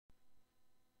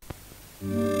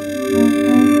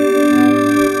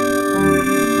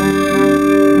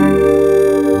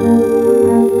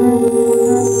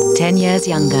"10 Years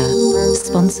Younger",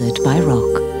 sponsored by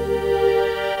Rock.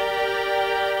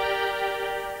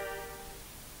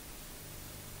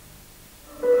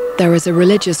 There is a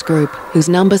religious group whose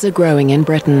numbers are growing in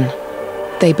Britain.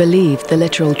 They believe the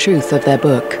literal truth of their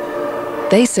book.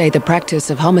 They say the practice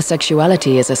of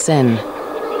homosexuality is a sin.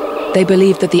 They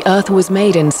believe that the earth was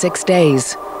made in 6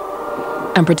 days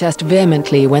and protest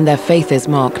vehemently when their faith is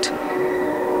mocked.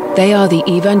 They are the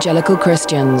Evangelical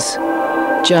Christians.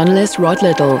 Journalist Rod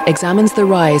Little examines the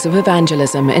rise of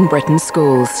evangelism in Britain's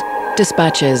schools.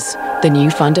 Dispatches, The New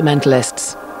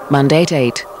Fundamentalists. Monday at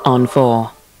 8 on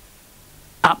 4.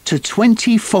 Up to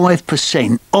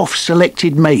 25% off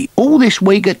selected meat all this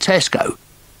week at Tesco.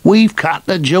 We've cut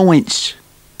the joints.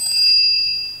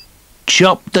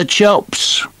 Chopped the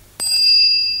chops.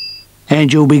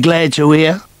 And you'll be glad to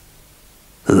hear,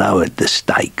 lowered the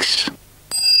stakes.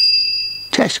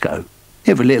 Tesco,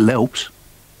 every little helps.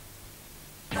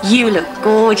 You look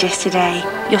gorgeous today.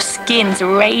 Your skin's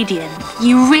radiant.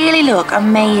 You really look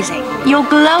amazing. You're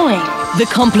glowing. The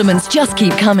compliments just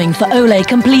keep coming for Olay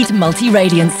Complete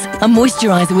Multi-Radiance, a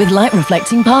moisturiser with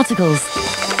light-reflecting particles.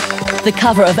 The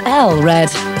cover of Elle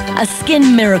read, "A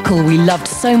skin miracle we loved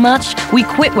so much, we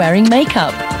quit wearing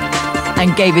makeup,"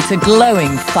 and gave it a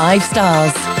glowing 5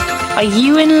 stars. Are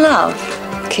you in love?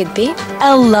 Could be.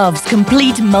 Elle loves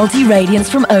Complete Multi-Radiance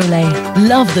from Olay.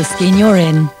 Love the skin you're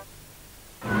in.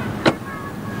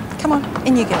 Come on,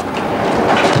 in you go.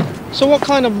 So what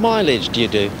kind of mileage do you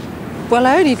do? Well,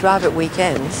 I only drive at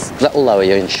weekends. That'll lower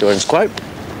your insurance quote.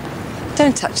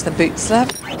 Don't touch the boots,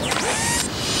 love.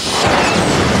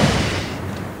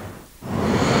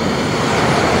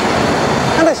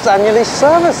 And it's annually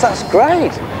serviced, that's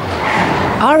great.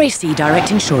 RAC Direct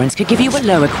Insurance could give you a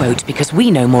lower quote because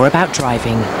we know more about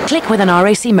driving. Click with an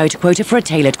RAC motor quota for a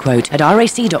tailored quote at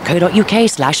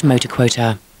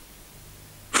rac.co.uk/motorquota.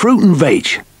 Fruit and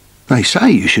veg. They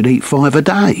say you should eat 5 a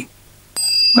day.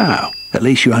 Well, at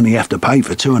least you only have to pay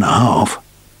for 2.5.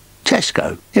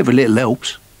 Tesco, every little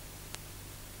helps.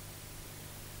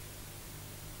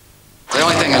 The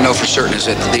only thing I know for certain is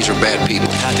that these are bad people.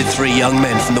 How did 3 young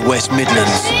men from the West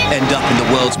Midlands end up in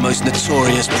the world's most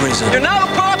notorious prison? You're now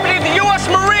the property of the U.S.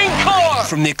 Marine Corps!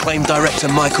 From the acclaimed director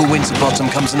Michael Winterbottom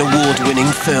comes an award-winning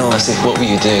film. I said, what were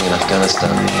you doing in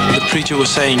Afghanistan? The preacher was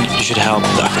saying you should help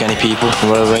the Afghani people in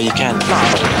whatever way you can.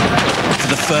 For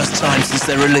the first time since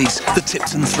their release, the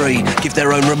Tipton 3 give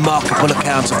their own remarkable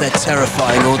account of their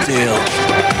terrifying ordeal.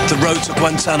 The Road to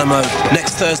Guantanamo,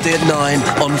 next Thursday at 9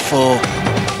 on 4.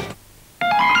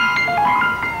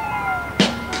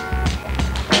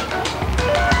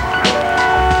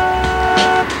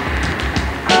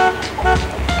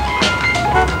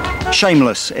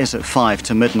 Shameless is at 5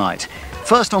 to midnight.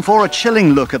 First on 4, a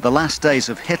chilling look at the last days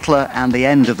of Hitler and the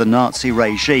end of the Nazi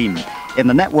regime in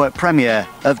the network premiere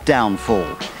of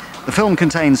Downfall. The film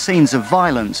contains scenes of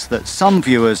violence that some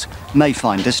viewers may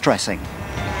find distressing.